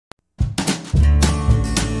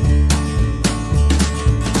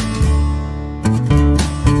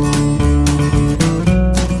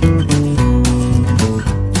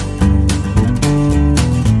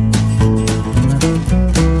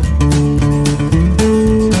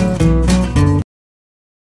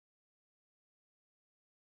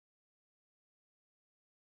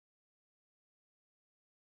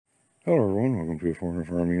Hello everyone, welcome to Foreigner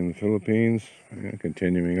Farming in the Philippines.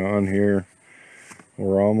 Continuing on here,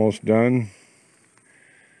 we're almost done.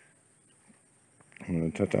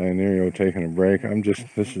 Tata and Nerio taking a break.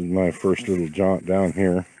 This is my first little jaunt down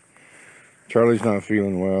here. Charlie's not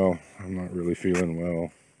feeling well. I'm not really feeling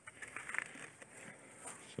well.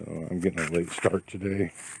 So I'm getting a late start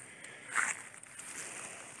today.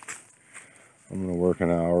 I'm going to work an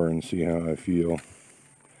hour and see how I feel.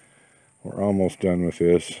 We're almost done with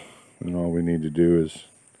this. And all we need to do is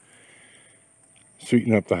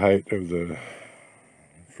sweeten up the height of the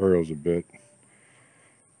furrows a bit.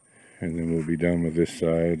 And then we'll be done with this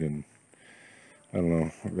side. And I don't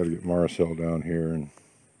know, I've got to get Marcel down here and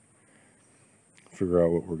figure out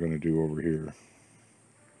what we're going to do over here.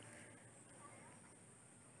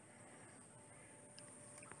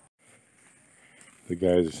 The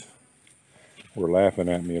guys were laughing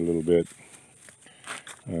at me a little bit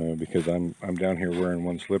because I'm down here wearing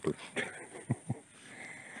one slipper.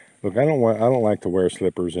 Look, I don't like to wear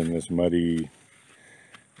slippers in this muddy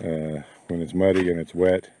when it's muddy and it's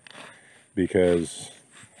wet, because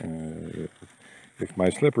if my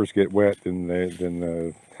slippers get wet, then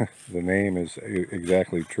the name is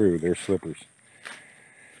exactly true. They're slippers.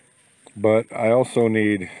 But I also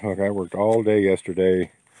need, look, I worked all day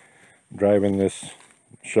yesterday driving this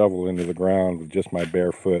shovel into the ground with just my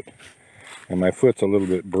bare foot. And my foot's a little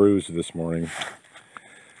bit bruised this morning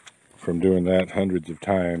from doing that hundreds of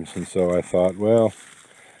times. And so I thought, well,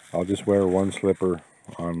 I'll just wear one slipper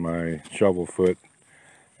on my shovel foot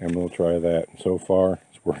and we'll try that. So far,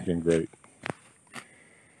 it's working great.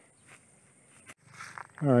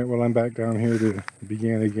 All right, well, I'm back down here to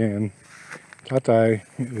begin again. Tatai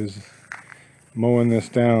is mowing this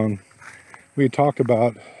down. We had talked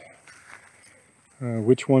about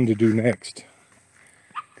which one to do next,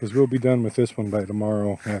 because we'll be done with this one by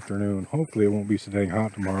tomorrow afternoon. Hopefully it won't be so dang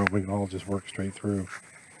hot tomorrow. We can all just work straight through.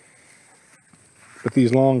 But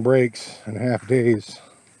these long breaks and half days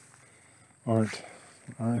aren't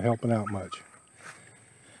helping out much.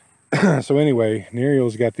 So anyway,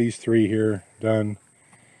 Nerio's got these three here done,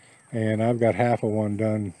 and I've got half of one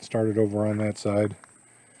done, started over on that side.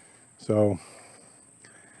 So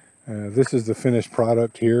this is the finished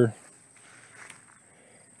product here.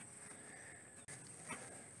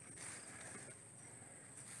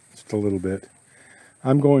 Just a little bit.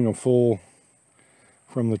 I'm going a full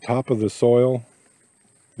from the top of the soil,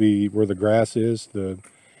 where the grass is,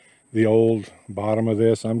 the old bottom of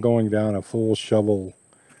this. I'm going down a full shovel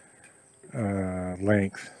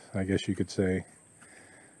length, I guess you could say,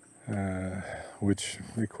 which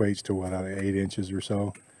equates to what, 8 inches or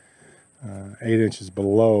so, 8 inches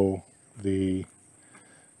below the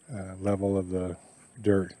level of the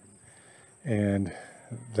dirt. And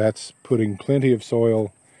that's putting plenty of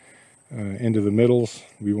soil into the middles.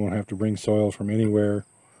 We won't have to bring soil from anywhere,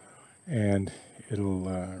 and it'll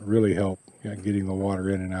really help getting the water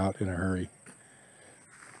in and out in a hurry.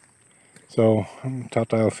 So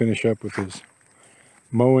Tata will finish up with his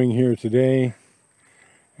mowing here today.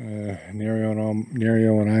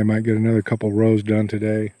 Nerio and I might get another couple rows done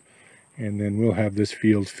today, and then we'll have this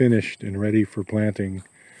field finished and ready for planting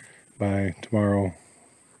by tomorrow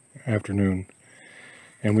afternoon.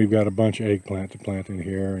 And we've got a bunch of eggplant to plant in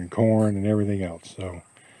here, and corn and everything else, so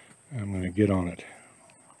I'm going to get on it.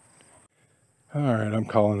 All right, I'm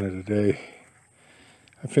calling it a day.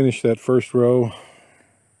 I finished that first row,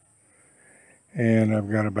 and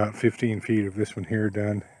I've got about 15 feet of this one here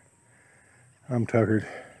done. I'm tuckered.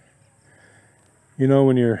 You know,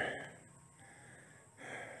 when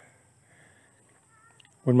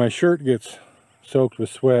my shirt gets soaked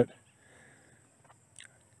with sweat,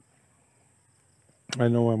 I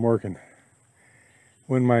know I'm working.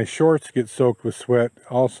 When my shorts get soaked with sweat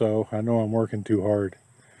also, I know I'm working too hard.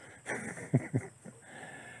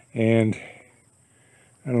 And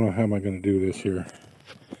I don't know how am I going to do this here.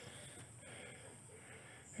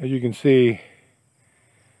 As you can see,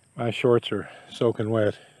 my shorts are soaking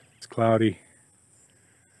wet. It's cloudy,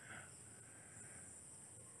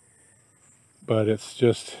 but it's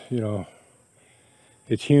just, you know,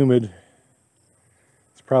 it's humid.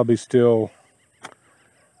 It's probably still,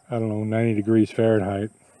 I don't know, 90 degrees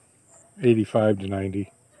Fahrenheit, 85 to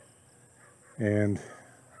 90, and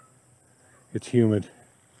it's humid,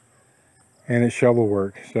 and it's shovel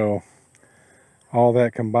work. So all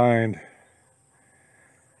that combined,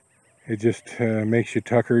 it just makes you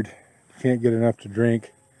tuckered. You can't get enough to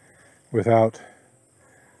drink without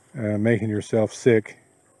making yourself sick.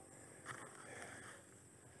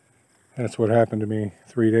 That's what happened to me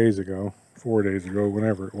 3 days ago, 4 days ago,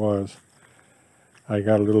 whenever it was. I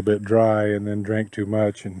got a little bit dry and then drank too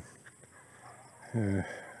much and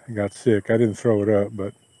got sick. I didn't throw it up,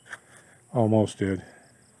 but almost did.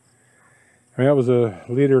 I mean, that was a 1.5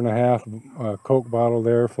 liter Coke bottle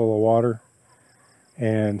there full of water,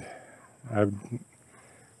 and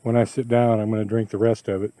when I sit down, I'm going to drink the rest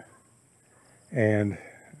of it. And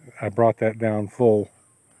I brought that down full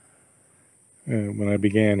when I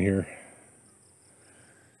began here.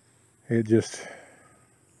 You just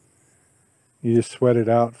sweat it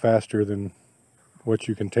out faster than what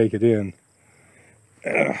you can take it in.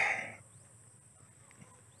 At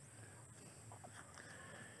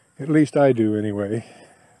least I do anyway.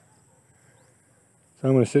 So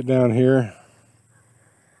I'm going to sit down here,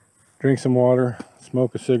 drink some water,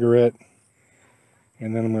 smoke a cigarette,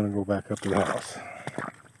 and then I'm going to go back up to the house.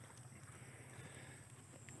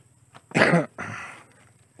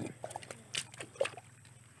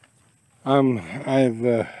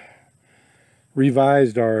 I've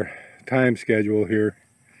revised our time schedule here.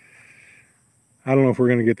 I don't know if we're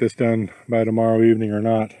going to get this done by tomorrow evening or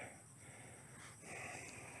not.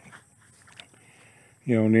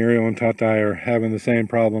 You know, Nerio and Tatai are having the same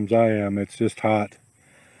problems I am. It's just hot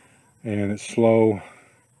and it's slow.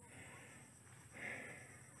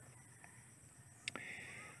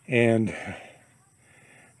 And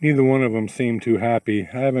neither one of them seemed too happy.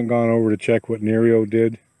 I haven't gone over to check what Nerio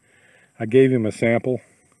did. I gave him a sample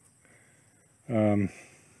of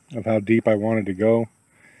how deep I wanted to go.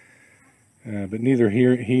 But neither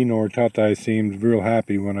he nor Tatai seemed real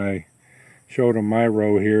happy when I showed him my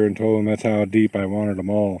row here and told him that's how deep I wanted them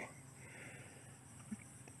all.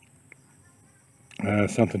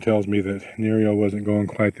 Something tells me that Nerio wasn't going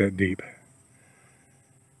quite that deep.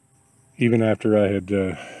 Even after I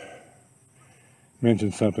had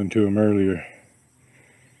mentioned something to him earlier.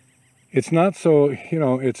 It's not so, you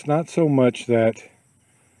know, it's not so much that,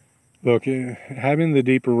 look, having the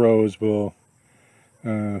deeper rows will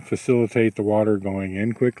facilitate the water going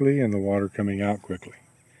in quickly and the water coming out quickly.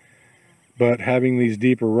 But having these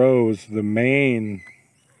deeper rows, the main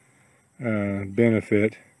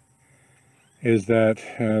benefit is that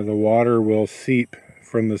the water will seep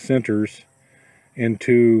from the centers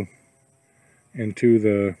into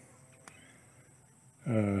the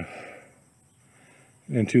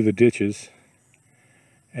ditches,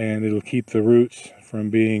 and it'll keep the roots from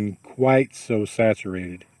being quite so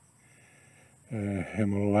saturated.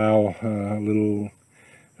 And will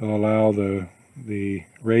allow the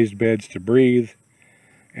raised beds to breathe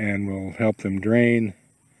and will help them drain.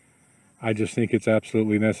 I just think it's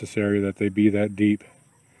absolutely necessary that they be that deep.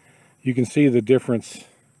 You can see the difference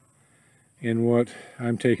in what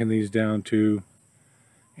I'm taking these down to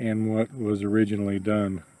and what was originally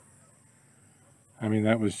done. I mean,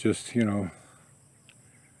 that was just, you know,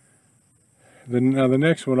 now the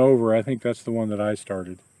next one over, I think that's the one that I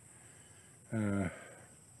started.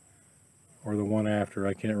 Or the one after,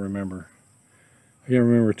 I can't remember. I can't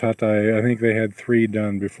remember Tatai. I think they had 3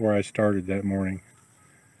 done before I started that morning.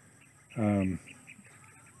 And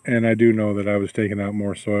I do know that I was taking out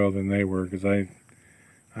more soil than they were, because I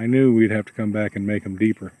knew we'd have to come back and make them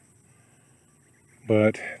deeper.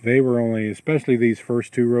 But they were only, especially these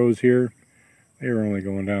first 2 rows here, they were only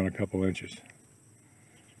going down a couple inches.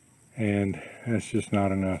 And that's just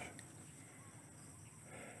not enough.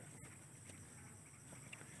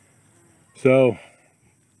 So,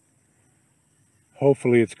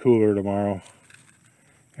 hopefully it's cooler tomorrow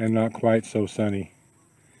and not quite so sunny.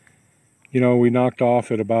 You know, we knocked off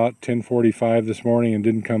at about 10:45 this morning and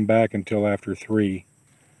didn't come back until after 3.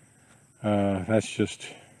 That's just,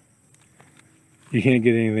 you can't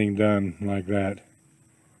get anything done like that.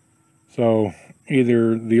 So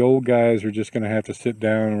either the old guys are just going to have to sit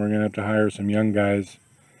down and we're going to have to hire some young guys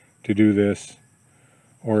to do this,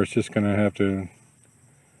 or it's just going to have to,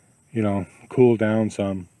 you know, cool down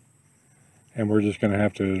some, and we're just going to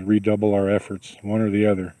have to redouble our efforts, one or the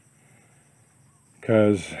other,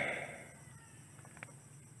 because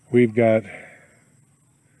we've got,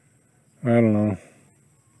 I don't know,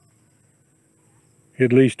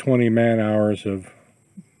 at least 20 man-hours of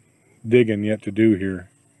digging yet to do here,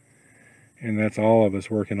 and that's all of us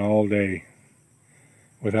working all day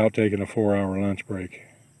without taking a 4-hour lunch break.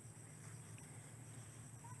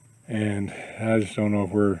 And I just don't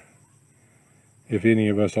know if any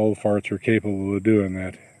of us old farts are capable of doing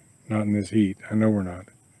that. Not in this heat. I know we're not.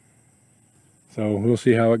 So we'll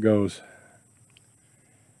see how it goes.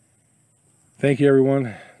 Thank you,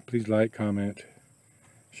 everyone. Please like, comment,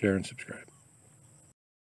 share, and subscribe.